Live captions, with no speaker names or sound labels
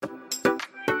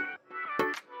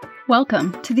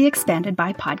Welcome to the Expanded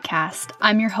By podcast.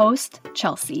 I'm your host,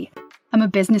 Chelsea. I'm a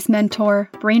business mentor,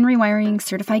 brain rewiring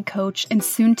certified coach, and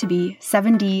soon to be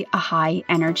 7D, a high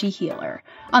energy healer.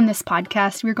 On this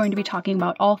podcast, we're going to be talking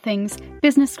about all things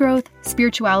business growth,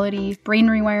 spirituality, brain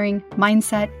rewiring,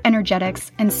 mindset,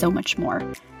 energetics, and so much more.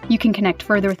 You can connect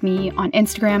further with me on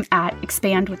Instagram at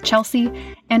Expand with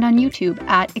Chelsea and on YouTube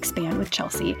at Expand with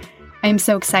Chelsea. I am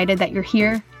so excited that you're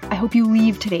here. I hope you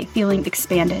leave today feeling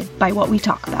expanded by what we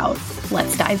talk about.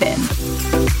 Let's dive in.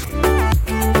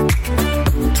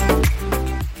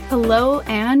 Hello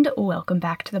and welcome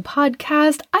back to the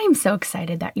podcast. I am so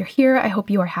excited that you're here. I hope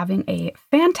you are having a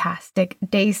fantastic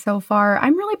day so far.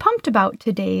 I'm really pumped about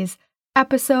today's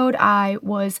episode. I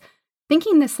was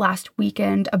thinking this last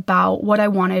weekend about what I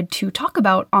wanted to talk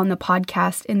about on the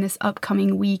podcast in this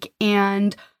upcoming week,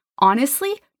 and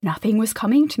honestly, nothing was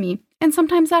coming to me. And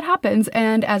sometimes that happens.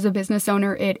 And as a business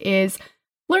owner, it is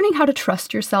learning how to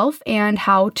trust yourself and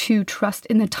how to trust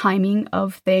in the timing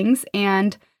of things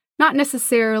and not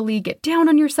necessarily get down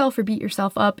on yourself or beat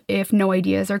yourself up if no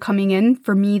ideas are coming in.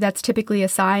 For me, that's typically a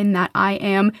sign that I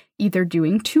am either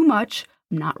doing too much,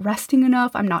 I'm not resting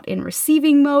enough, I'm not in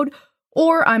receiving mode,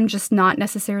 or I'm just not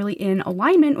necessarily in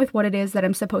alignment with what it is that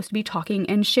I'm supposed to be talking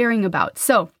and sharing about.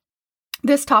 So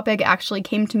this topic actually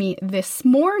came to me this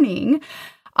morning.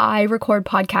 I record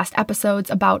podcast episodes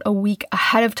about a week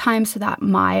ahead of time so that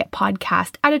my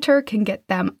podcast editor can get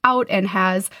them out and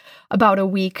has about a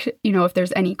week, if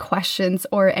there's any questions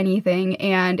or anything.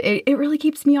 And it really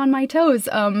keeps me on my toes.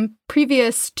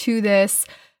 Previous to this,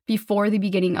 before the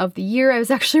beginning of the year, I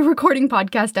was actually recording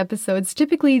podcast episodes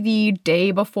typically the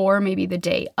day before, maybe the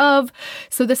day of.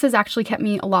 So this has actually kept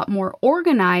me a lot more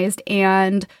organized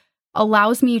and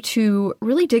allows me to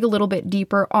really dig a little bit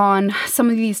deeper on some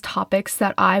of these topics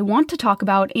that I want to talk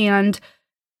about and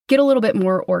get a little bit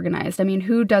more organized. I mean,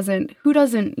 who doesn't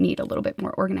need a little bit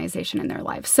more organization in their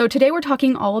life? So today we're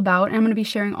talking all about, and I'm going to be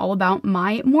sharing all about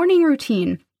my morning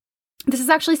routine. This is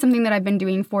actually something that I've been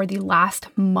doing for the last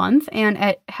month, and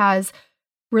it has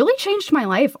really changed my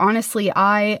life. Honestly,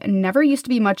 I never used to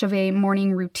be much of a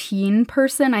morning routine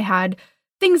person. I had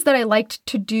things that I liked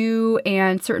to do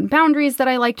and certain boundaries that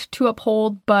I liked to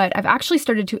uphold, but I've actually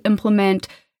started to implement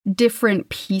different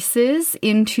pieces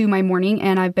into my morning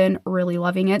and I've been really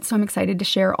loving it. So I'm excited to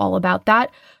share all about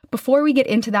that. Before we get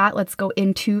into that, let's go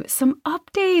into some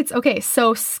updates. Okay,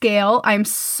 so Scale, I'm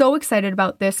so excited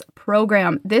about this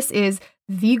program. This is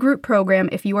the group program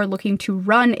if you are looking to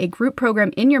run a group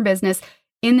program in your business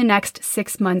in the next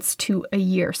 6 months to a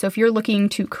year. So if you're looking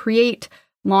to create,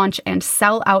 launch, and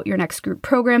sell out your next group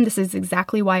program, this is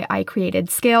exactly why I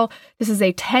created Scale. This is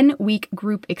a 10-week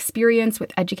group experience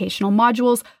with educational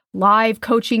modules, live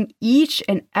coaching each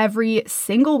and every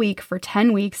single week for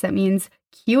 10 weeks. That means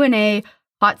Q&A,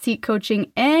 hot seat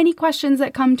coaching, any questions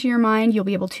that come to your mind, you'll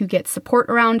be able to get support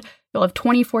around. You'll have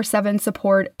 24/7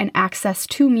 support and access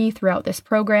to me throughout this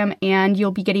program, and you'll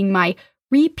be getting my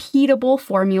repeatable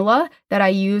formula that I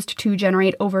used to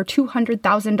generate over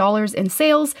 $200,000 in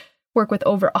sales, work with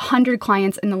over 100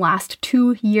 clients in the last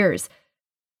 2 years.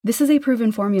 This is a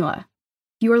proven formula.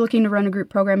 If you are looking to run a group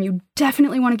program, you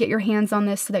definitely want to get your hands on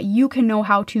this so that you can know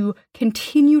how to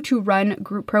continue to run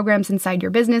group programs inside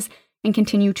your business and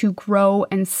continue to grow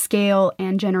and scale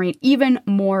and generate even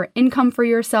more income for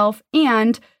yourself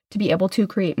and to be able to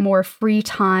create more free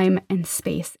time and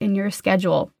space in your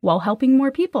schedule while helping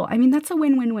more people. I mean, that's a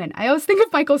win-win-win. I always think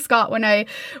of Michael Scott when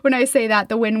I say that,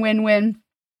 the win-win-win.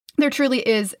 There truly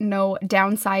is no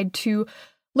downside to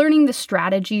learning the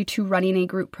strategy to running a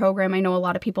group program. I know a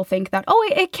lot of people think that,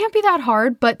 it can't be that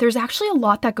hard, but there's actually a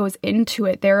lot that goes into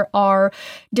it. There are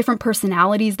different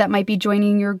personalities that might be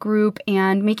joining your group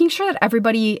and making sure that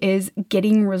everybody is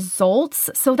getting results.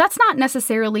 So that's not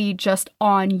necessarily just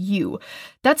on you.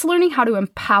 That's learning how to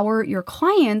empower your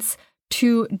clients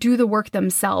to do the work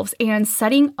themselves and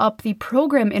setting up the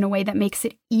program in a way that makes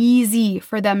it easy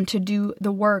for them to do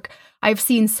the work. I've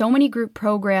seen so many group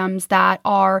programs that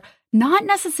are not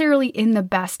necessarily in the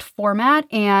best format,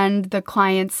 and the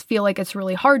clients feel like it's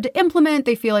really hard to implement.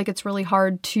 They feel like it's really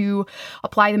hard to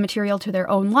apply the material to their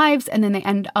own lives, and then they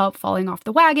end up falling off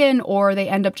the wagon, or they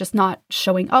end up just not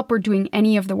showing up or doing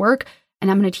any of the work. And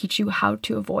I'm going to teach you how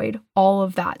to avoid all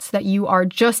of that so that you are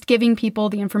just giving people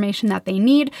the information that they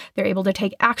need. They're able to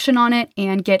take action on it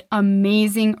and get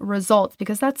amazing results,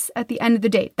 because that's, at the end of the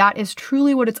day, that is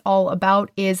truly what it's all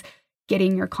about, is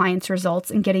getting your clients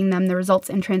results and getting them the results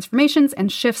and transformations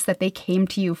and shifts that they came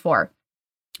to you for.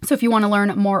 So if you want to learn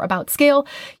more about Scale,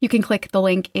 you can click the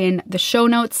link in the show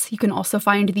notes. You can also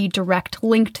find the direct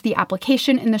link to the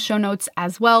application in the show notes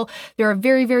as well. There are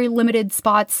very, very limited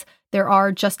spots. There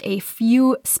are just a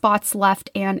few spots left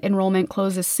and enrollment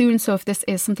closes soon. So if this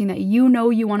is something that you know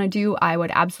you want to do, I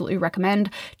would absolutely recommend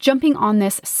jumping on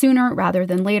this sooner rather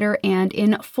than later. And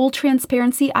in full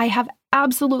transparency, I have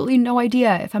absolutely no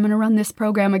idea if I'm going to run this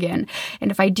program again. And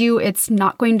if I do, it's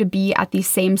not going to be at the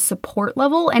same support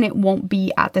level and it won't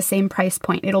be at the same price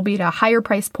point. It'll be at a higher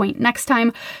price point next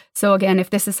time. So again, if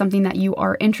this is something that you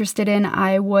are interested in,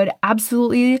 I would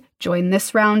absolutely join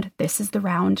this round. This is the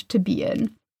round to be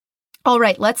in. All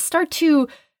right, let's start to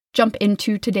jump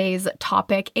into today's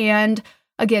topic. And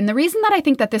again, the reason that I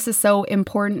think that this is so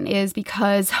important is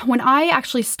because when I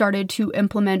actually started to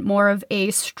implement more of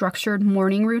a structured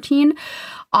morning routine,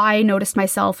 I noticed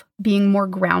myself being more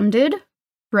grounded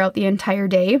throughout the entire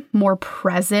day, more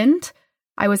present.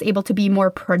 I was able to be more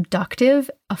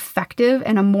productive, effective,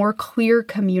 and a more clear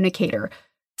communicator.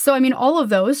 So, I mean, all of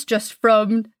those just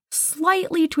from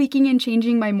slightly tweaking and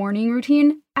changing my morning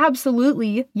routine.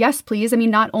 Absolutely. Yes, please. I mean,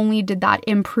 not only did that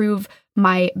improve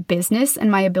my business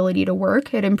and my ability to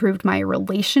work, it improved my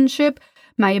relationship,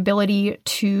 my ability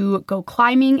to go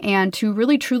climbing and to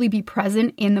really truly be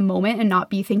present in the moment and not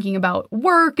be thinking about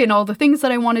work and all the things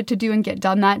that I wanted to do and get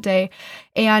done that day.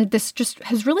 And this just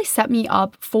has really set me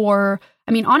up for,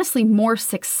 I mean, honestly, more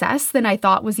success than I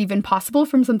thought was even possible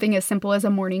from something as simple as a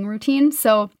morning routine.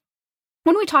 So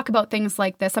when we talk about things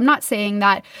like this, I'm not saying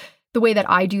that the way that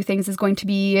I do things is going to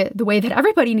be the way that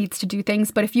everybody needs to do things.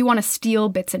 But if you want to steal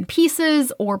bits and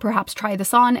pieces or perhaps try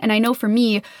this on, and I know for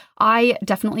me, I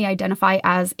definitely identify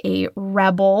as a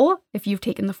rebel. If you've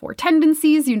taken the 4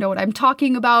 tendencies, you know what I'm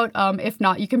talking about. If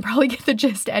not, you can probably get the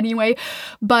gist anyway.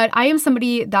 But I am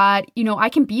somebody that, I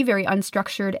can be very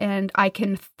unstructured and I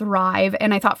can thrive.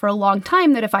 And I thought for a long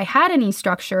time that if I had any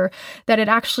structure, that it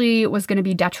actually was going to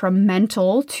be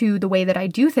detrimental to the way that I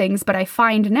do things. But I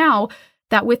find now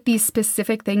that with these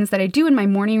specific things that I do in my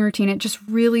morning routine, it just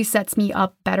really sets me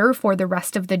up better for the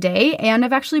rest of the day. And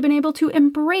I've actually been able to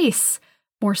embrace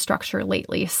more structure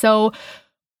lately. So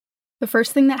the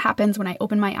first thing that happens when I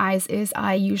open my eyes is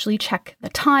I usually check the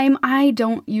time. I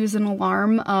don't use an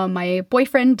alarm. My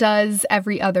boyfriend does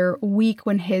every other week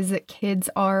when his kids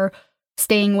are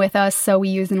staying with us, so we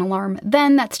use an alarm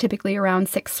then. That's typically around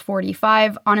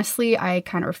 6:45. Honestly, I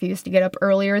kind of refuse to get up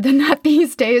earlier than that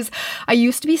these days. I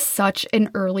used to be such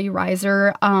an early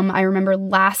riser. I remember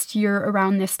last year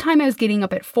around this time, I was getting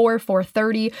up at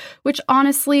 4:30, which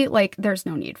honestly, there's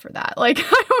no need for that.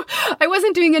 I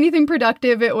wasn't doing anything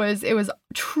productive. It was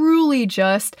truly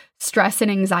just stress and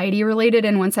anxiety related.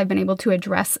 And once I've been able to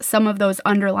address some of those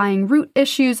underlying root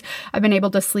issues, I've been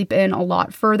able to sleep in a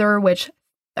lot further, which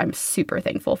I'm super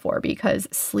thankful for because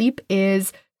sleep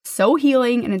is so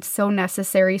healing and it's so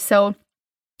necessary. So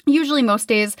usually most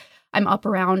days I'm up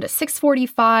around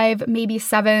 6:45, maybe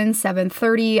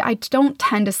 7:30. I don't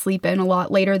tend to sleep in a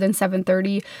lot later than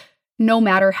 7:30, no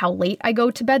matter how late I go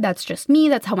to bed. That's just me.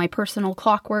 That's how my personal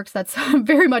clock works. That's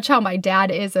very much how my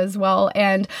dad is as well.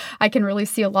 And I can really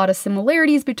see a lot of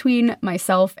similarities between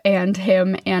myself and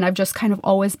him. And I've just kind of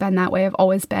always been that way. I've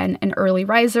always been an early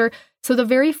riser. So the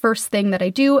very first thing that I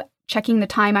do, checking the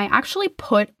time, I actually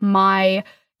put my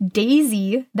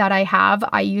Daisy that I have.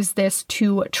 I use this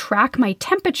to track my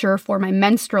temperature for my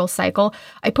menstrual cycle.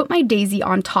 I put my Daisy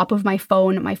on top of my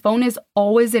phone. My phone is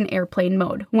always in airplane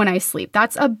mode when I sleep.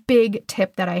 That's a big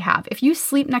tip that I have. If you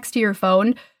sleep next to your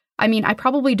phone, I mean, I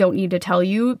probably don't need to tell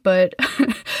you, but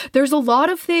there's a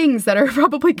lot of things that are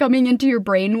probably coming into your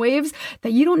brain waves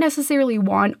that you don't necessarily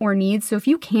want or need. So if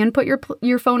you can put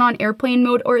your phone on airplane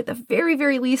mode, or at the very,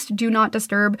 very least, do not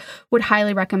disturb, would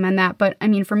highly recommend that. But I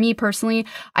mean, for me personally,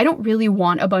 I don't really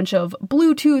want a bunch of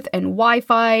Bluetooth and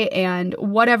Wi-Fi and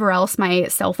whatever else my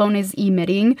cell phone is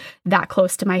emitting that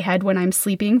close to my head when I'm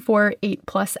sleeping for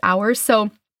 8+ hours.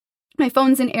 So my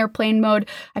phone's in airplane mode.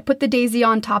 I put the Daisy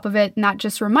on top of it, and that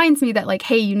just reminds me that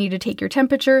hey, you need to take your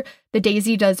temperature. The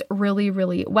Daisy does really,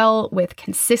 really well with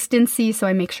consistency, so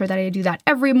I make sure that I do that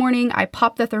every morning. I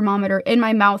pop the thermometer in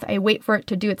my mouth. I wait for it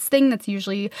to do its thing. That's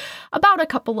usually about a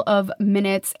couple of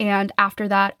minutes, and after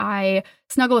that, I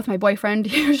snuggle with my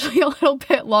boyfriend, usually a little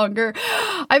bit longer.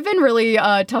 I've been really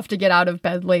tough to get out of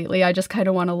bed lately. I just kind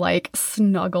of want to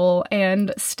snuggle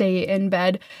and stay in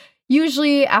bed.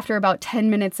 Usually after about 10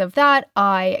 minutes of that,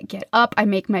 I get up, I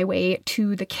make my way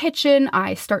to the kitchen,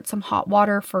 I start some hot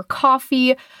water for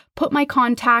coffee, put my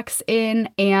contacts in,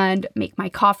 and make my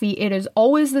coffee. It is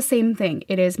always the same thing.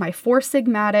 It is my Four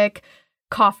Sigmatic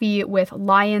coffee with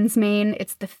lion's mane.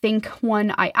 It's the Think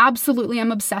one. I absolutely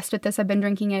am obsessed with this. I've been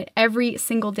drinking it every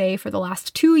single day for the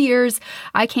last 2 years.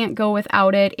 I can't go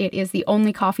without it. It is the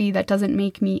only coffee that doesn't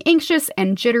make me anxious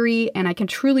and jittery, and I can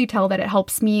truly tell that it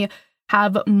helps me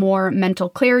have more mental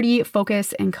clarity,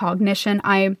 focus, and cognition.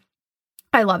 I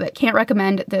love it. Can't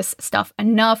recommend this stuff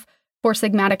enough. Four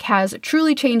Sigmatic has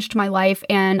truly changed my life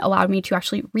and allowed me to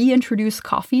actually reintroduce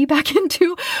coffee back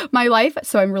into my life.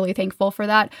 So I'm really thankful for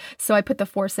that. So I put the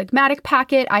Four Sigmatic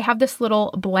packet. I have this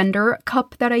little blender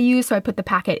cup that I use. So I put the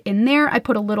packet in there. I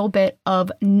put a little bit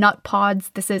of nut pods.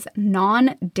 This is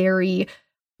non-dairy,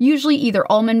 usually either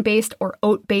almond-based or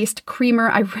oat-based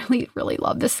creamer. I really, really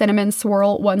love the cinnamon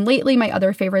swirl one lately. My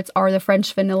other favorites are the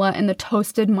French vanilla and the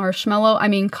toasted marshmallow. I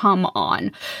mean, come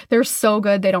on. They're so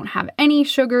good. They don't have any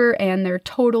sugar and they're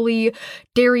totally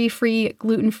dairy-free,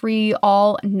 gluten-free,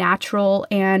 all natural,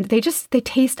 and they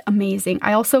taste amazing.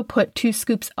 I also put 2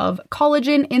 scoops of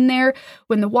collagen in there.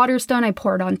 When the water's done, I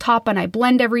pour it on top and I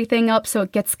blend everything up so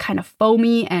it gets kind of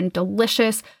foamy and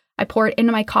delicious. I pour it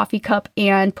into my coffee cup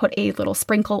and put a little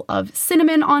sprinkle of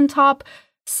cinnamon on top.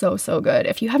 So good.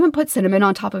 If you haven't put cinnamon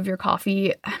on top of your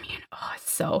coffee, I mean,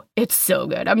 it's so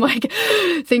good. I'm like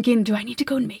thinking, do I need to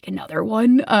go and make another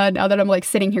one now that I'm like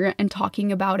sitting here and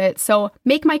talking about it? So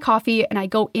make my coffee and I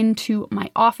go into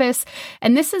my office,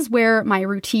 and this is where my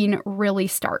routine really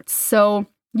starts. So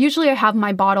usually I have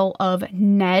my bottle of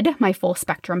Ned, my full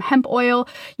spectrum hemp oil.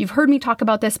 You've heard me talk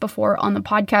about this before on the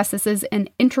podcast. This is an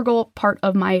integral part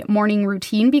of my morning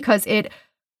routine because it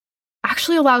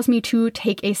actually allows me to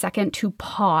take a second to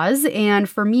pause. And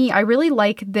for me, I really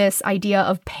like this idea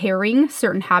of pairing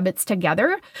certain habits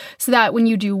together so that when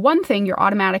you do one thing, you're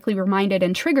automatically reminded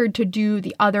and triggered to do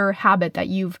the other habit that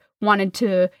you've wanted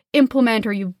to implement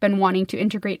or you've been wanting to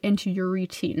integrate into your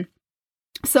routine.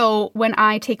 So when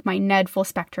I take my Ned full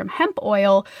spectrum hemp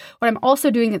oil, what I'm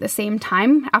also doing at the same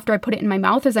time after I put it in my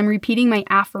mouth is I'm repeating my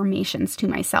affirmations to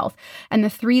myself. And the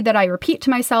 3 that I repeat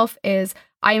to myself is,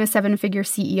 I am a 7-figure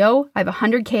CEO, I have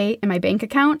 $100K in my bank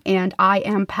account, and I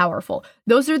am powerful.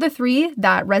 Those are the 3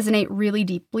 that resonate really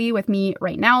deeply with me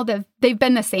right now. They've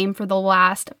been the same for the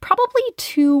last probably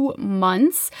 2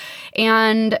 months.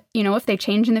 And, if they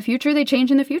change in the future, they change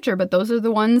in the future. But those are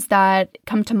the ones that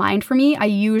come to mind for me. I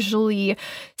usually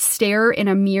stare in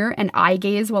a mirror and eye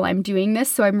gaze while I'm doing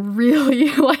this. So I'm really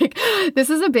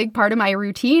this is a big part of my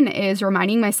routine, is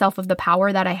reminding myself of the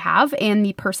power that I have and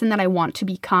the person that I want to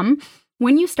become.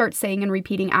 When you start saying and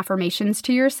repeating affirmations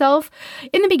to yourself,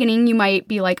 in the beginning, you might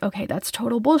be like, okay, that's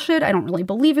total bullshit. I don't really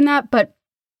believe in that. But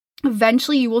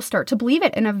eventually you will start to believe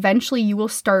it. And eventually you will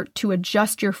start to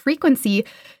adjust your frequency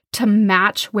to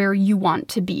match where you want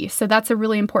to be. So that's a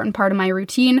really important part of my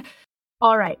routine.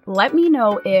 All right, let me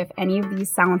know if any of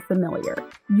these sound familiar.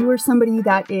 You are somebody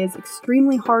that is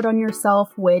extremely hard on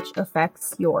yourself, which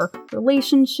affects your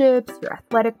relationships, your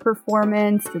athletic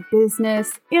performance, your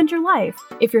business, and your life.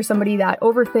 If you're somebody that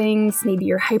overthinks, maybe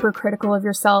you're hypercritical of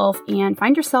yourself and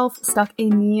find yourself stuck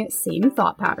in the same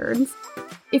thought patterns.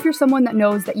 If you're someone that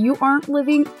knows that you aren't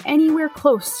living anywhere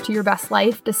close to your best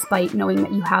life despite knowing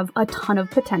that you have a ton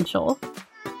of potential.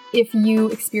 If you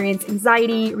experience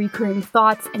anxiety, recurring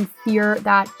thoughts, and fear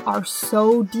that are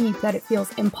so deep that it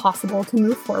feels impossible to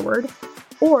move forward.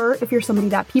 Or if you're somebody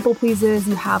that people pleases,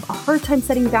 you have a hard time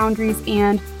setting boundaries,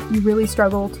 and you really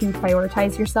struggle to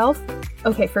prioritize yourself.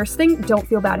 Okay, first thing, don't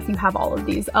feel bad if you have all of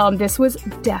these. This was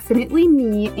definitely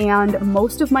me and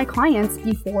most of my clients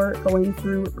before going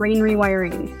through brain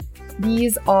rewiring.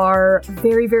 These are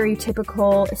very, very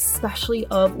typical, especially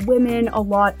of women. A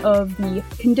lot of the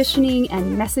conditioning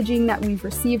and messaging that we've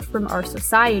received from our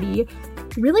society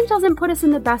really doesn't put us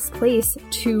in the best place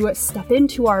to step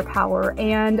into our power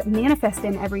and manifest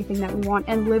in everything that we want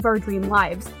and live our dream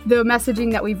lives. The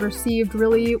messaging that we've received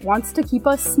really wants to keep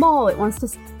us small. It wants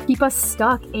to keep us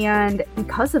stuck, and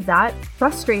because of that,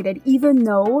 frustrated, even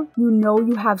though you know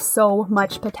you have so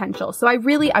much potential. So I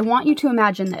want you to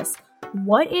imagine this.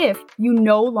 What if you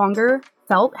no longer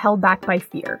felt held back by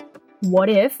fear? What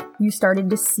if you started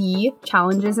to see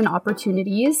challenges and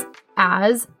opportunities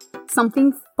as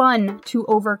something fun to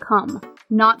overcome?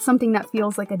 Not something that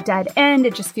feels like a dead end,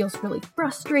 it just feels really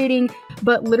frustrating,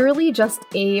 but literally just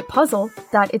a puzzle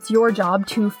that it's your job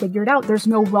to figure it out. There's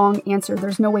no wrong answer,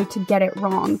 there's no way to get it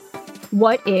wrong.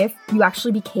 What if you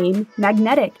actually became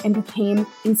magnetic and became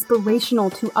inspirational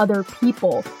to other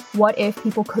people? What if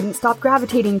people couldn't stop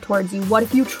gravitating towards you? What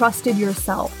if you trusted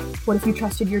yourself? What if you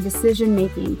trusted your decision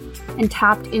making and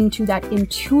tapped into that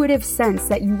intuitive sense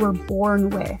that you were born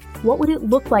with? What would it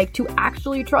look like to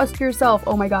actually trust yourself?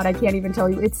 Oh my God, I can't even tell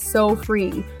you. It's so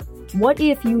freeing. What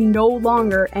if you no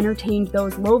longer entertained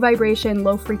those low vibration,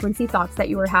 low frequency thoughts that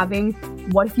you were having?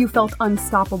 What if you felt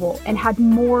unstoppable and had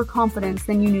more confidence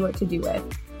than you knew what to do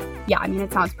with? Yeah, I mean,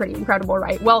 it sounds pretty incredible,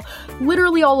 right? Well,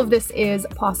 literally all of this is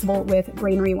possible with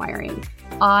brain rewiring.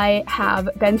 I have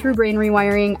been through brain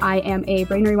rewiring. I am a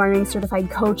brain rewiring certified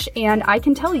coach, and I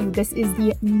can tell you this is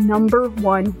the number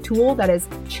one tool that has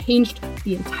changed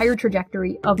the entire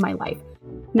trajectory of my life.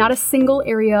 Not a single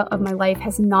area of my life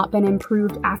has not been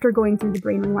improved after going through the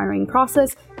brain rewiring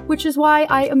process, which is why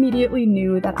I immediately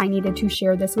knew that I needed to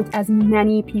share this with as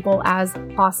many people as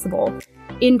possible.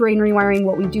 In brain rewiring,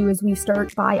 what we do is we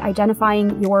start by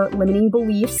identifying your limiting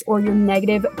beliefs or your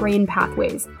negative brain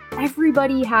pathways.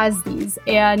 Everybody has these,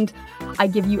 and I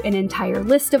give you an entire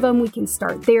list of them. We can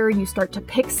start there. You start to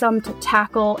pick some to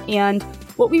tackle, and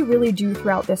what we really do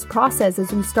throughout this process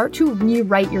is we start to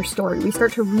rewrite your story. We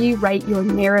start to rewrite your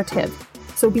narrative.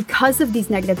 So because of these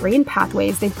negative brain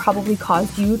pathways, they've probably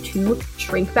caused you to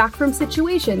shrink back from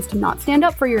situations, to not stand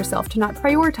up for yourself, to not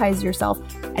prioritize yourself.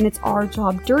 And it's our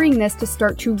job during this to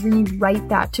start to rewrite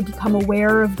that, to become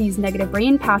aware of these negative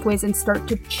brain pathways and start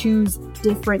to choose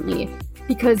differently.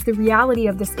 Because the reality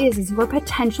of this is your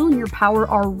potential and your power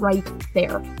are right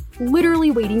there, literally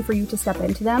waiting for you to step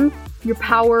into them. Your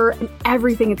power and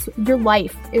everything, your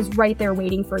life is right there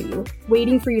waiting for you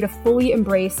to fully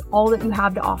embrace all that you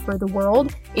have to offer the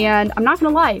world. And I'm not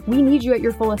gonna lie, we need you at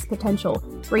your fullest potential.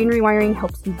 Brain rewiring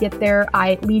helps you get there.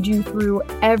 I lead you through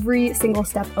every single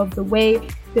step of the way.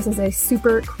 This is a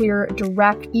super clear,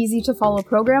 direct, easy to follow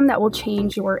program that will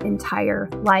change your entire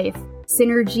life.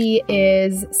 Synergy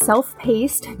is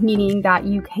self-paced, meaning that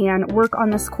you can work on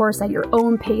this course at your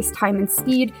own pace, time, and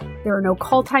speed. There are no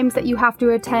call times that you have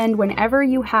to attend. Whenever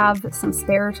you have some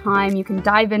spare time, you can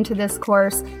dive into this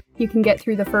course. You can get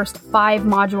through the first 5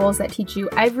 modules that teach you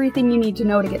everything you need to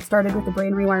know to get started with the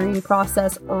brain rewiring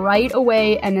process right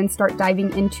away, and then start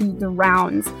diving into the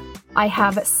rounds. I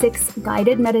have 6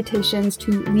 guided meditations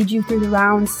to lead you through the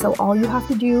rounds, so all you have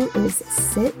to do is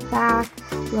sit back,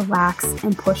 relax,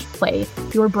 and push play.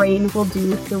 Your brain will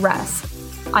do the rest.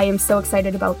 I am so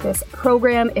excited about this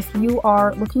program. If you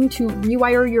are looking to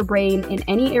rewire your brain in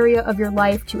any area of your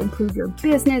life to improve your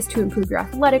business, to improve your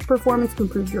athletic performance, to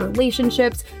improve your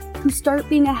relationships, to start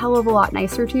being a hell of a lot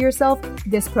nicer to yourself,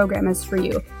 this program is for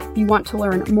you. If you want to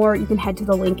learn more, you can head to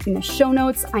the link in the show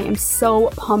notes. I am so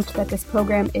pumped that this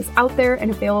program is out there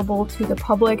and available to the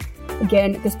public.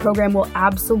 Again, this program will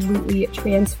absolutely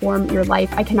transform your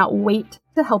life. I cannot wait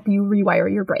to help you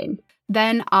rewire your brain.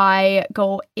 Then I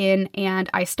go in and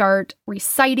I start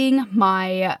reciting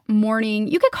my morning,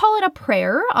 you could call it a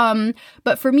prayer,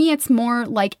 but for me it's more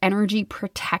like energy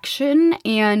protection,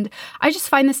 and I just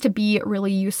find this to be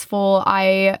really useful.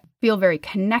 I feel very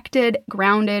connected,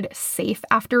 grounded, safe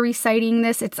after reciting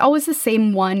this. It's always the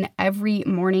same one every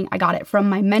morning. I got it from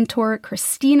my mentor,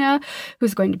 Christina,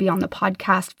 who's going to be on the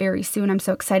podcast very soon. I'm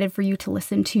so excited for you to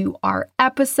listen to our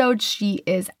episode. She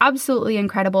is absolutely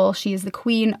incredible. She is the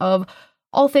queen of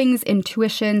all things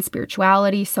intuition,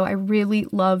 spirituality. So I really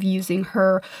love using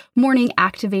her morning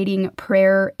activating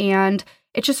prayer, and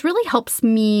it just really helps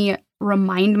me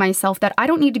remind myself that I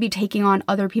don't need to be taking on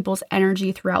other people's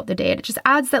energy throughout the day. It just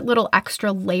adds that little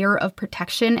extra layer of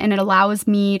protection, and it allows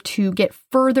me to get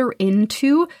further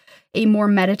into a more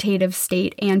meditative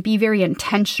state and be very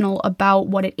intentional about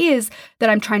what it is that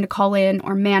I'm trying to call in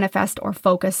or manifest or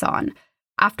focus on.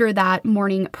 After that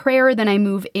morning prayer, then I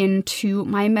move into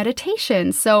my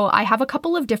meditation. So I have a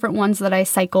couple of different ones that I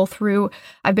cycle through.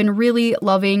 I've been really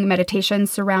loving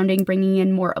meditations surrounding bringing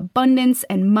in more abundance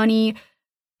and money,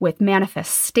 with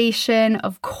manifestation,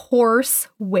 of course,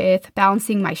 with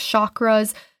balancing my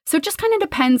chakras. So it just kind of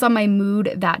depends on my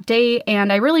mood that day.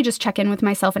 And I really just check in with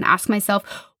myself and ask myself,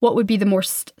 what would be the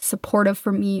most supportive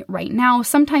for me right now?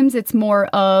 Sometimes it's more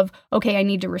of, okay, I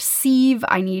need to receive,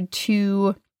 I need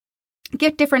to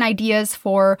get different ideas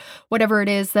for whatever it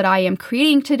is that I am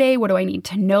creating today. What do I need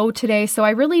to know today? So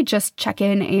I really just check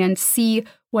in and see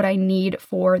what I need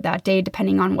for that day,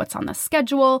 depending on what's on the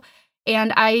schedule.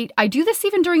 And I do this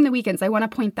even during the weekends. I want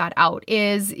to point that out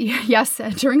is, yes,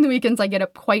 during the weekends I get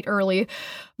up quite early,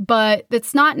 but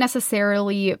it's not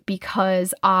necessarily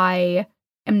because I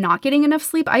am not getting enough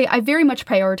sleep. I very much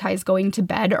prioritize going to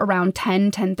bed around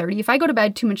 10:30. If I go to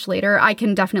bed too much later, I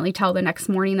can definitely tell the next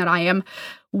morning that I am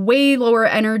way lower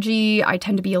energy. I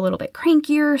tend to be a little bit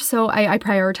crankier, so I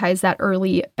prioritize that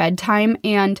early bedtime.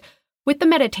 And with the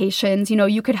meditations,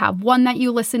 you could have one that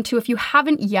you listen to. If you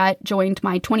haven't yet joined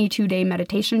my 22-day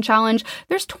meditation challenge,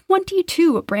 there's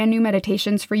 22 brand new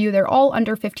meditations for you. They're all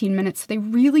under 15 minutes, so they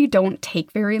really don't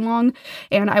take very long.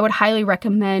 And I would highly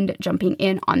recommend jumping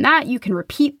in on that. You can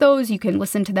repeat those. You can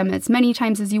listen to them as many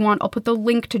times as you want. I'll put the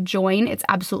link to join. It's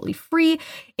absolutely free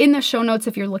in the show notes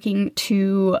if you're looking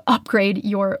to upgrade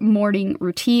your morning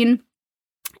routine.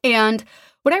 And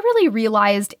what I really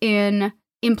realized in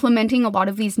implementing a lot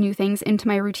of these new things into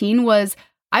my routine was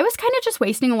I was kind of just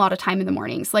wasting a lot of time in the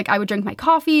mornings. Like I would drink my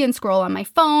coffee and scroll on my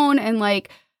phone and I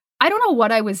don't know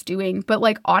what I was doing, but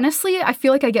honestly, I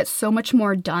feel like I get so much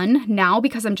more done now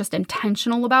because I'm just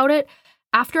intentional about it.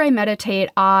 After I meditate,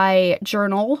 I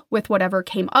journal with whatever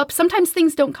came up. Sometimes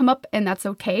things don't come up and that's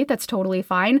okay. That's totally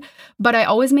fine. But I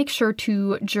always make sure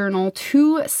to journal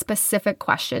 2 specific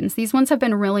questions. These ones have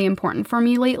been really important for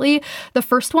me lately. The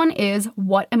first one is,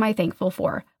 what am I thankful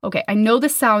for? Okay, I know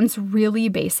this sounds really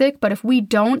basic, but if we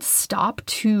don't stop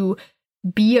to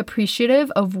be appreciative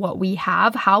of what we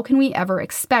have, how can we ever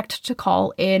expect to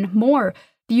call in more?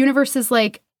 The universe is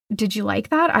like, did you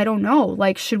like that? I don't know.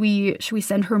 Should we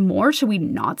send her more? Should we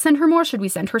not send her more? Should we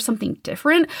send her something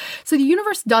different? So the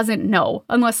universe doesn't know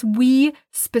unless we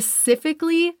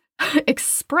specifically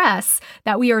express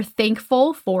that we are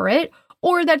thankful for it,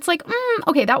 or that's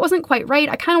okay, that wasn't quite right.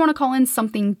 I kind of want to call in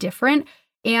something different.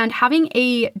 And having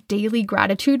a daily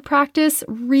gratitude practice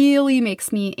really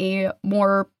makes me a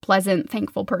more pleasant,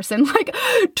 thankful person.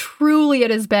 Truly,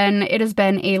 it has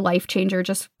been a life changer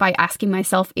just by asking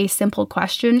myself a simple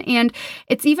question. And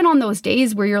it's even on those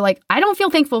days where you're I don't feel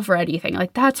thankful for anything.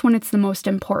 That's when it's the most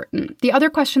important. The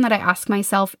other question that I ask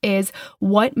myself is,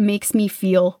 what makes me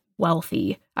feel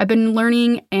wealthy? I've been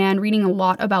learning and reading a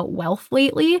lot about wealth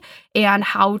lately and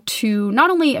how to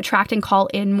not only attract and call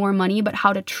in more money, but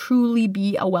how to truly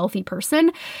be a wealthy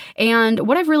person. And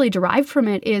what I've really derived from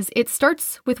it is it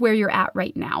starts with where you're at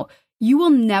right now. You will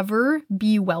never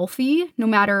be wealthy, no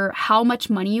matter how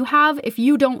much money you have, if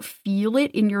you don't feel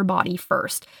it in your body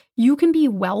first. You can be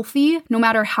wealthy no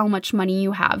matter how much money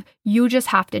you have. You just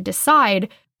have to decide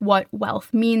what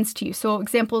wealth means to you. So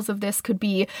examples of this could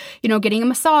be, getting a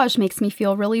massage makes me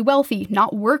feel really wealthy.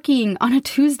 Not working on a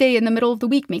Tuesday in the middle of the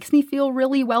week makes me feel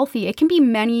really wealthy. It can be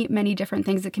many, many different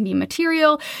things. It can be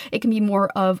material. It can be more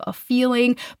of a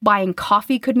feeling. Buying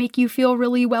coffee could make you feel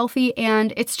really wealthy.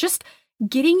 And it's just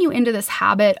getting you into this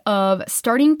habit of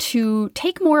starting to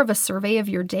take more of a survey of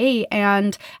your day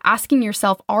and asking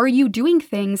yourself, are you doing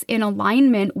things in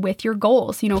alignment with your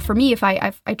goals? For me, if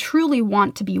I truly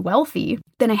want to be wealthy,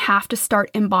 then I have to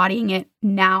start embodying it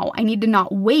now. I need to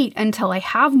not wait until I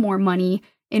have more money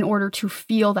in order to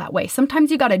feel that way.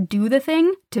 Sometimes you got to do the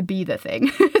thing to be the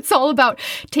thing. It's all about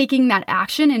taking that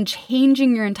action and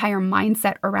changing your entire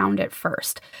mindset around it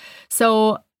first.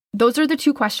 So those are the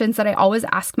 2 questions that I always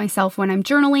ask myself when I'm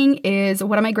journaling is,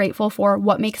 what am I grateful for?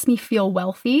 What makes me feel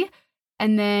wealthy?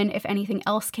 And then if anything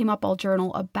else came up, I'll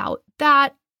journal about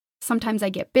that. Sometimes I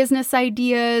get business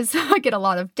ideas. I get a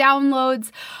lot of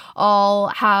downloads. I'll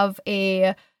have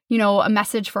a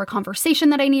message for a conversation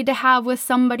that I need to have with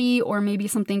somebody, or maybe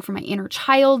something for my inner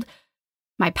child.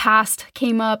 My past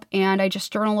came up and I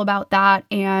just journal about that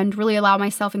and really allow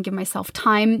myself and give myself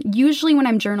time. Usually when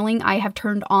I'm journaling, I have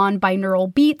turned on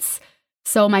binaural beats.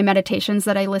 So my meditations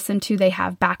that I listen to, they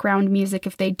have background music.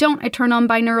 If they don't, I turn on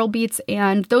binaural beats,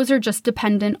 and those are just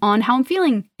dependent on how I'm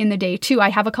feeling in the day too. I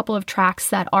have a couple of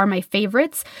tracks that are my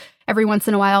favorites. Every once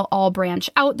in a while, I'll branch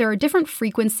out. There are different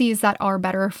frequencies that are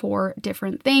better for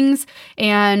different things.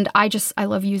 And I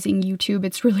love using YouTube.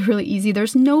 It's really, really easy.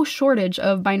 There's no shortage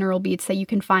of binaural beats that you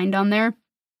can find on there.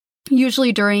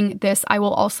 Usually during this, I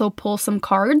will also pull some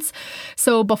cards.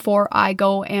 So before I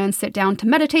go and sit down to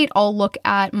meditate, I'll look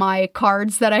at my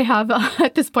cards that I have.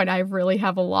 At this point, I really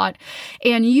have a lot.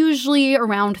 And usually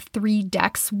around 3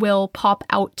 decks will pop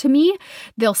out to me.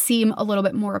 They'll seem a little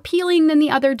bit more appealing than the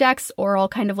other decks, or I'll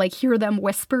kind of hear them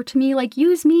whisper to me,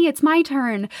 use me, it's my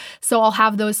turn. So I'll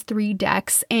have those 3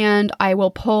 decks and I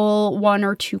will pull 1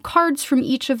 or 2 cards from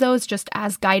each of those just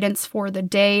as guidance for the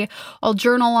day. I'll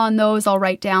journal on those. I'll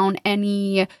write down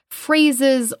any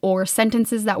phrases or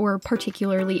sentences that were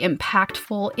particularly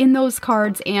impactful in those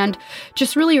cards and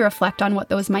just really reflect on what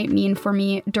those might mean for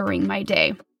me during my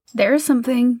day. There's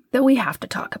something that we have to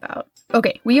talk about.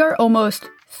 Okay, we are almost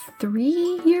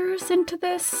 3 years into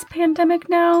this pandemic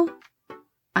now.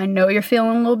 I know you're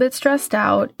feeling a little bit stressed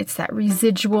out. It's that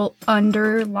residual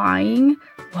underlying,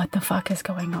 what the fuck is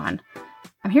going on?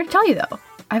 I'm here to tell you though,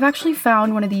 I've actually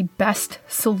found one of the best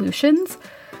solutions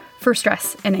for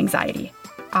stress and anxiety.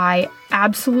 I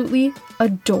absolutely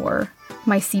adore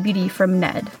my CBD from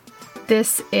Ned.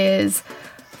 This is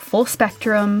full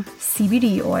spectrum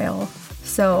CBD oil.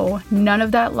 So none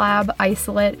of that lab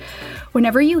isolate.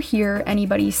 Whenever you hear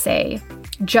anybody say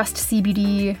just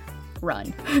CBD,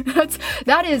 run.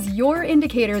 That is your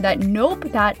indicator that nope,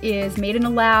 that is made in a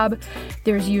lab.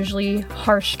 There's usually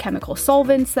harsh chemical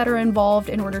solvents that are involved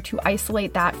in order to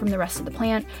isolate that from the rest of the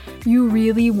plant. You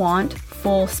really want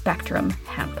full spectrum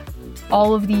hemp.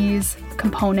 All of these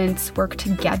components work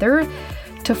together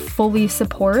to fully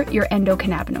support your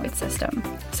endocannabinoid system.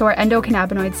 So our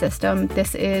endocannabinoid system,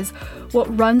 this is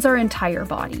what runs our entire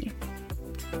body.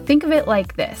 Think of it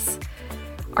like this.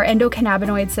 Our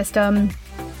endocannabinoid system,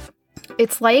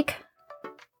 it's like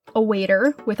a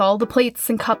waiter with all the plates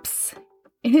and cups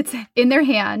in their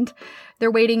hand. They're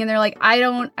waiting and they're like, I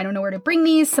don't know where to bring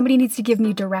these. Somebody needs to give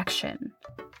me direction.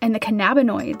 And the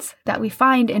cannabinoids that we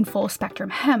find in full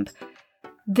spectrum hemp,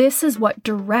 this is what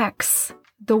directs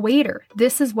the waiter.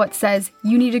 This is what says,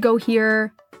 you need to go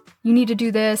here, you need to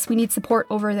do this, we need support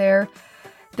over there.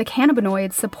 The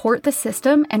cannabinoids support the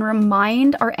system and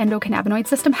remind our endocannabinoid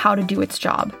system how to do its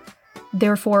job,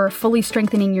 therefore fully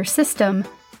strengthening your system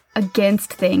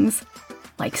against things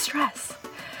like stress.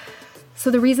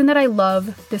 So the reason that I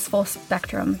love this full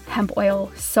spectrum hemp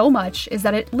oil so much is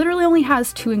that it literally only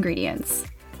has 2 ingredients.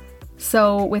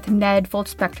 So with Ned Full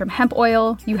Spectrum Hemp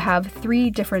Oil, you have 3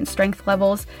 different strength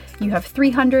levels. You have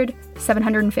 300,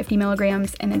 750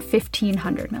 milligrams, and then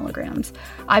 1500 milligrams.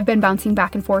 I've been bouncing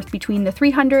back and forth between the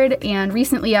 300, and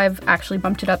recently I've actually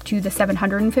bumped it up to the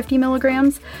 750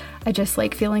 milligrams. I just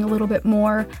like feeling a little bit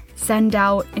more zenned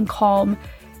out and calm.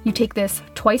 You take this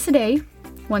twice a day,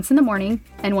 once in the morning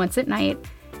and once at night.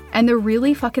 And the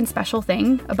really fucking special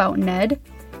thing about Ned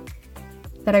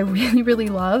that I really, really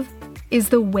love is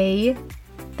the way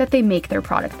that they make their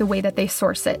product, the way that they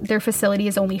source it. Their facility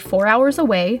is only 4 hours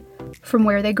away from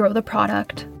where they grow the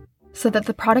product, so that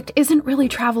the product isn't really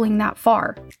traveling that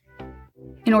far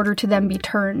in order to then be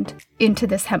turned into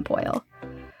this hemp oil.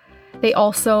 They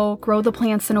also grow the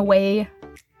plants in a way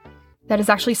that is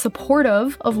actually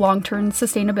supportive of long-term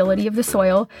sustainability of the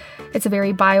soil. It's a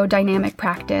very biodynamic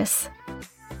practice.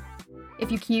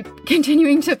 If you keep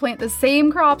continuing to plant the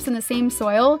same crops in the same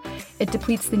soil, it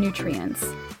depletes the nutrients,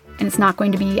 and it's not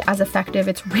going to be as effective.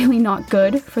 It's really not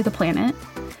good for the planet.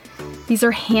 These are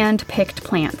hand-picked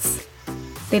plants.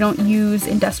 They don't use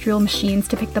industrial machines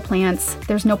to pick the plants.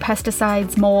 There's no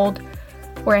pesticides, mold,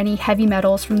 or any heavy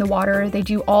metals from the water. They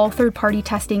do all third-party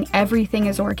testing. Everything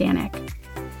is organic.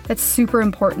 That's super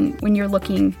important when you're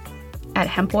looking at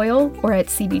hemp oil or at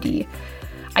CBD.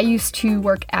 I used to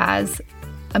work as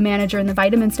a manager in the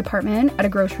vitamins department at a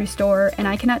grocery store, and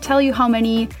I cannot tell you how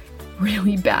many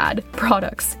really bad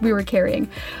products we were carrying.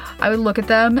 I would look at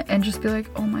them and just be like,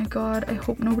 oh my God, I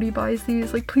hope nobody buys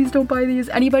these. Like, please don't buy these.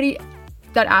 Anybody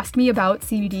that asked me about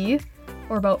CBD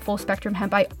or about full spectrum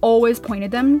hemp, I always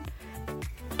pointed them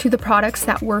to the products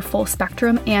that were full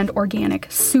spectrum and organic.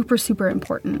 Super, super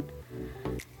important.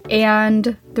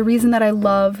 And the reason that I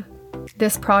love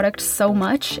this product so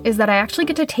much is that I actually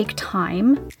get to take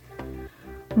time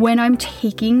when I'm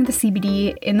taking the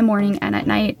CBD in the morning and at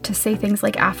night to say things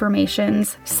like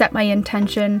affirmations, set my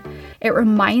intention. It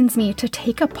reminds me to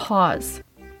take a pause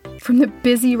from the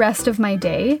busy rest of my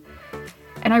day.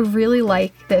 And I really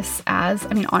like this as,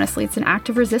 honestly, it's an act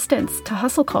of resistance to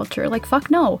hustle culture. Like,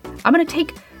 fuck no. I'm going to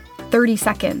take 30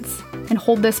 seconds and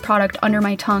hold this product under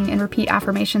my tongue and repeat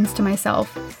affirmations to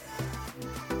myself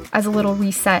as a little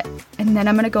reset. And then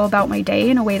I'm going to go about my day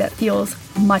in a way that feels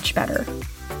much better.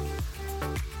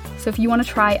 So if you want to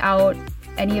try out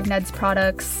any of Ned's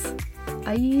products,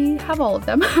 I have all of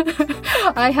them.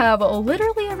 I have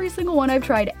literally every single one. I've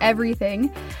tried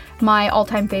everything. My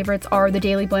all-time favorites are the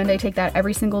Daily Blend. I take that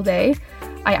every single day.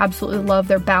 I absolutely love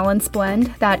their Balance Blend.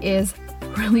 That is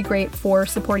really great for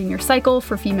supporting your cycle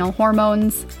for female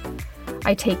hormones.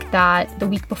 I take that the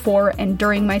week before and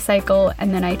during my cycle,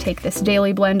 and then I take this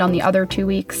Daily Blend on the other 2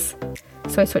 weeks.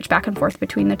 So I switch back and forth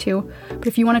between the two. But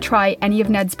if you want to try any of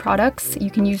Ned's products,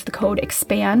 you can use the code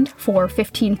EXPAND for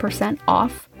 15%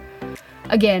 off.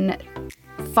 Again,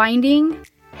 finding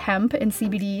hemp and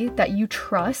CBD that you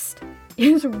trust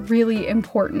is really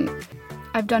important.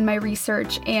 I've done my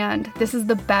research, and this is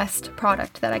the best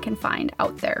product that I can find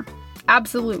out there.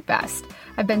 Absolute best.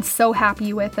 I've been so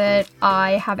happy with it.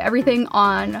 I have everything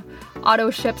on auto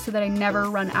ship so that I never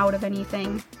run out of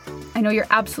anything. I know you're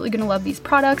absolutely going to love these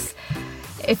products.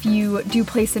 If you do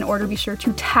place an order, be sure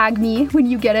to tag me when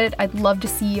you get it. I'd love to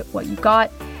see what you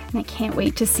got, and I can't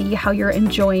wait to see how you're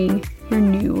enjoying your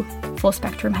new full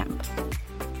spectrum hemp.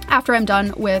 After I'm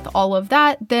done with all of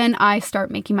that, then I start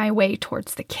making my way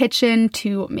towards the kitchen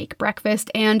to make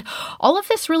breakfast. And all of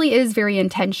this really is very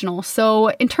intentional.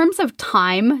 So in terms of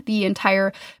time, the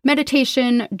entire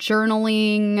meditation,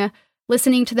 journaling,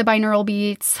 listening to the binaural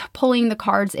beats, pulling the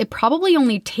cards, it probably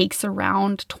only takes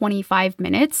around 25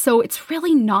 minutes. So it's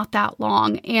really not that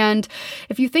long. And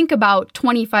if you think about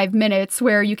 25 minutes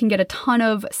where you can get a ton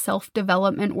of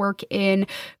self-development work in,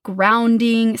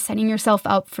 grounding, setting yourself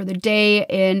up for the day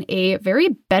in a very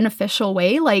beneficial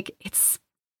way, like it's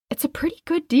a pretty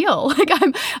good deal. Like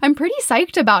I'm pretty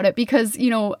psyched about it because,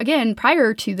 again,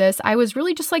 prior to this, I was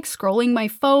really just like scrolling my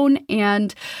phone.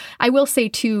 And I will say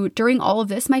too, during all of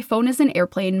this, my phone is in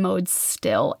airplane mode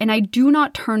still, and I do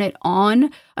not turn it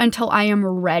on until I am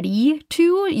ready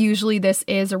to. Usually this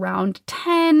is around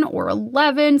 10 or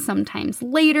 11, sometimes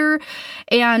later.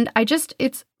 And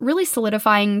it's really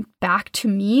solidifying back to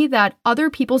me that other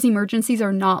people's emergencies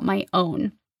are not my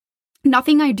own.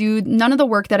 Nothing I do, none of the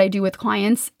work that I do with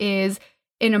clients is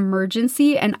an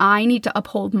emergency, and I need to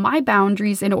uphold my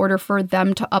boundaries in order for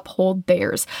them to uphold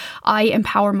theirs. I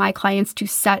empower my clients to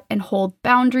set and hold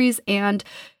boundaries, and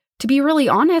to be really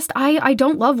honest, I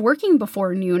don't love working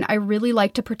before noon. I really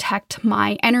like to protect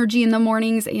my energy in the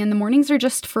mornings, and the mornings are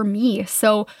just for me.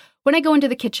 So when I go into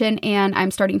the kitchen and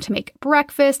I'm starting to make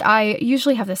breakfast, I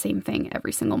usually have the same thing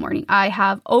every single morning. I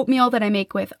have oatmeal that I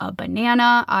make with a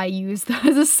banana. I use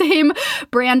the same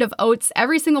brand of oats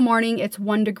every single morning. It's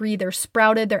 1 degree. They're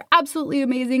sprouted. They're absolutely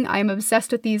amazing. I'm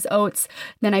obsessed with these oats.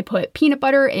 Then I put peanut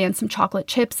butter and some chocolate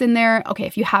chips in there. Okay,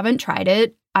 if you haven't tried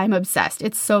it, I'm obsessed.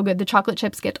 It's so good. The chocolate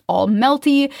chips get all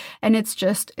melty and it's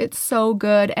so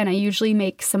good. And I usually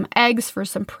make some eggs for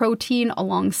some protein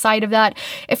alongside of that.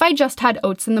 If I just had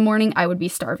oats in the morning, I would be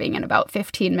starving in about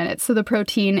 15 minutes. So the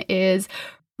protein is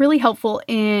really helpful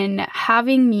in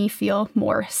having me feel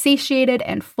more satiated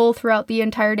and full throughout the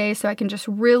entire day, so I can just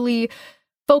really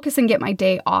focus and get my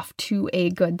day off to a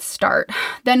good start.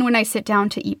 Then when I sit down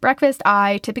to eat breakfast,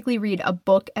 I typically read a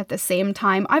book at the same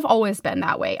time. I've always been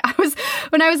that way.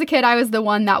 When I was a kid, I was the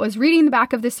one that was reading the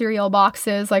back of the cereal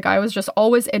boxes. Like I was just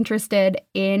always interested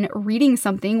in reading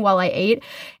something while I ate.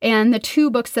 And the 2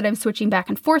 books that I'm switching back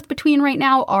and forth between right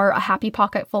now are A Happy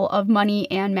Pocketful of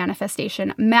Money and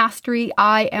Manifestation Mastery.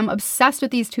 I am obsessed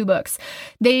with these 2 books.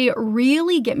 They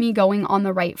really get me going on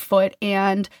the right foot,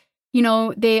 and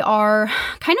they are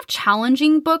kind of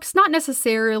challenging books, not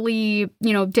necessarily,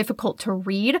 difficult to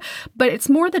read, but it's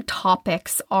more the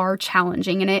topics are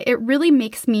challenging. And it really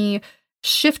makes me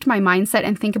shift my mindset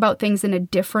and think about things in a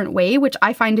different way, which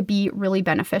I find to be really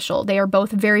beneficial. They are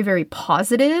both very, very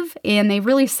positive, and they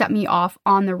really set me off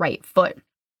on the right foot.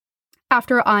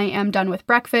 After I am done with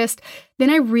breakfast, then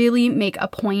I really make a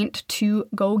point to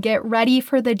go get ready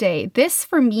for the day. This,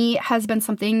 for me, has been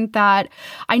something that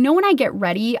I know when I get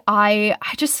ready, I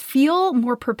just feel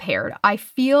more prepared. I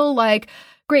feel like,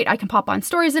 great, I can pop on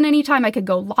stories at any time. I could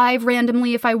go live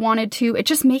randomly if I wanted to. It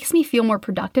just makes me feel more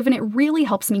productive, and it really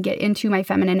helps me get into my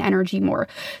feminine energy more.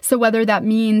 So whether that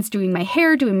means doing my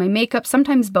hair, doing my makeup,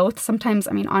 sometimes both, sometimes,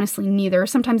 honestly, neither.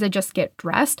 Sometimes I just get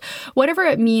dressed, whatever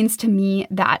it means to me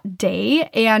that day,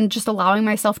 and just allowing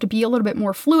myself to be a little bit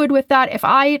more fluid with that. If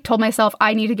I told myself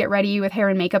I need to get ready with hair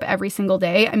and makeup every single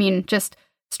day, just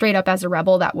straight up as a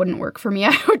rebel, that wouldn't work for me.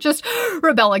 I would just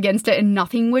rebel against it and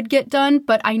nothing would get done.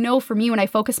 But I know for me, when I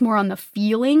focus more on the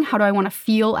feeling, how do I want to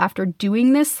feel after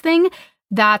doing this thing?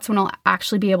 That's when I'll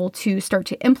actually be able to start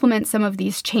to implement some of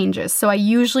these changes. So I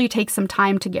usually take some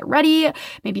time to get ready.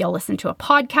 Maybe I'll listen to a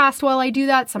podcast while I do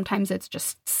that. Sometimes it's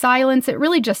just silence. It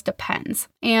really just depends.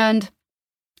 And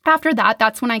after that,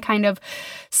 that's when I kind of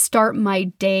start my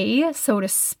day, so to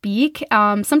speak.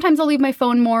 Sometimes I'll leave my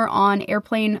phone more on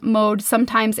airplane mode.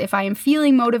 Sometimes if I am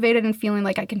feeling motivated and feeling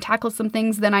like I can tackle some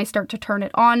things, then I start to turn it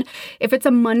on. If it's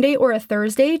a Monday or a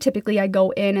Thursday, typically I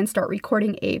go in and start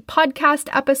recording a podcast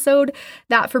episode.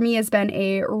 That for me has been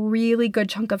a really good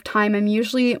chunk of time. I'm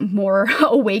usually more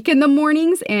awake in the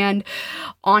mornings and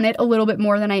on it a little bit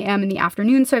more than I am in the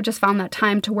afternoon. So I've just found that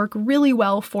time to work really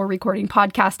well for recording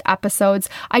podcast episodes.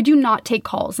 I do not take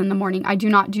calls in the morning. I do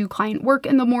not do client work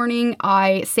in the morning.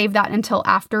 I save that until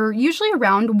after, usually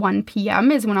around 1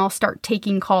 p.m. is when I'll start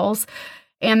taking calls.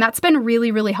 And that's been really,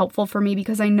 really helpful for me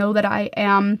because I know that I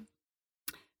am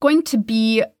going to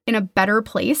be in a better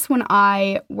place when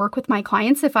I work with my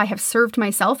clients if I have served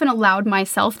myself and allowed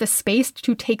myself the space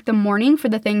to take the morning for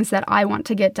the things that I want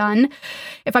to get done.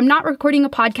 If I'm not recording a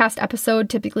podcast episode,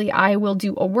 typically I will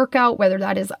do a workout, whether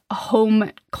that is a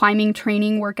home climbing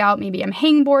training workout, maybe I'm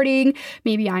hangboarding,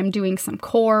 maybe I'm doing some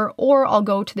core, or I'll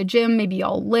go to the gym, maybe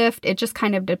I'll lift. It just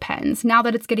kind of depends. Now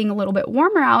that it's getting a little bit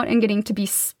warmer out and getting to be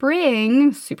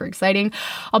spring, super exciting,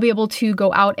 I'll be able to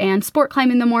go out and sport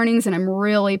climb in the mornings, and I'm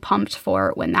really pumped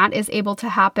for when that is able to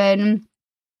happen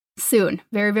soon,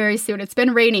 very, very soon. It's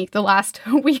been rainy the last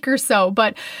week or so,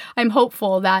 but I'm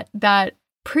hopeful that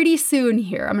pretty soon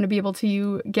here, I'm going to be able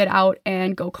to get out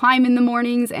and go climb in the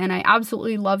mornings, and I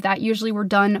absolutely love that. Usually we're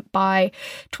done by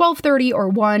 12:30 or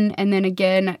 1, and then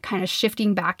again, kind of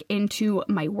shifting back into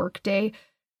my work day.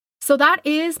 So that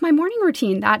is my morning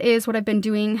routine. That is what I've been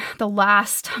doing the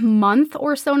last month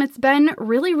or so, and it's been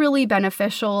really, really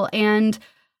beneficial. And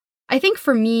I think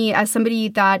for me, as somebody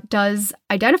that does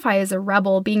identify as a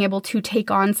rebel, being able to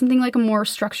take on something like a more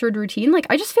structured routine, like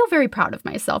I just feel very proud of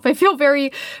myself. I feel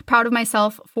very proud of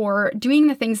myself for doing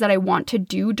the things that I want to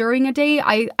do during a day.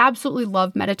 I absolutely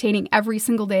love meditating every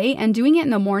single day, and doing it in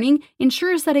the morning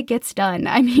ensures that it gets done.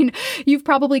 I mean, you've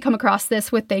probably come across this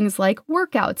with things like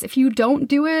workouts. If you don't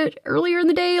do it earlier in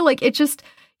the day, like it just,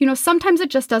 sometimes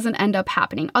it just doesn't end up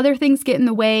happening. Other things get in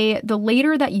the way. The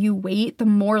later that you wait, the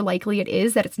more likely it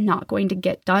is that it's not going to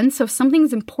get done. So if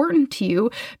something's important to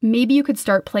you, maybe you could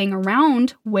start playing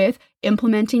around with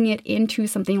implementing it into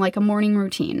something like a morning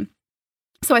routine.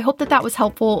 So I hope that was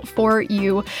helpful for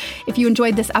you. If you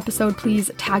enjoyed this episode,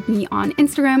 please tag me on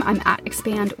Instagram. I'm at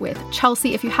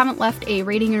expandwithchelsea. If you haven't left a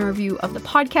rating and review of the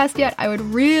podcast yet, I would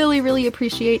really, really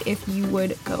appreciate if you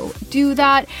would go do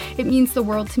that. It means the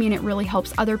world to me, and it really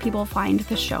helps other people find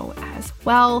the show as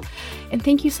well. And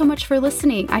thank you so much for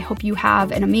listening. I hope you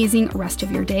have an amazing rest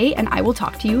of your day, and I will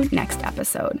talk to you next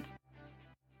episode.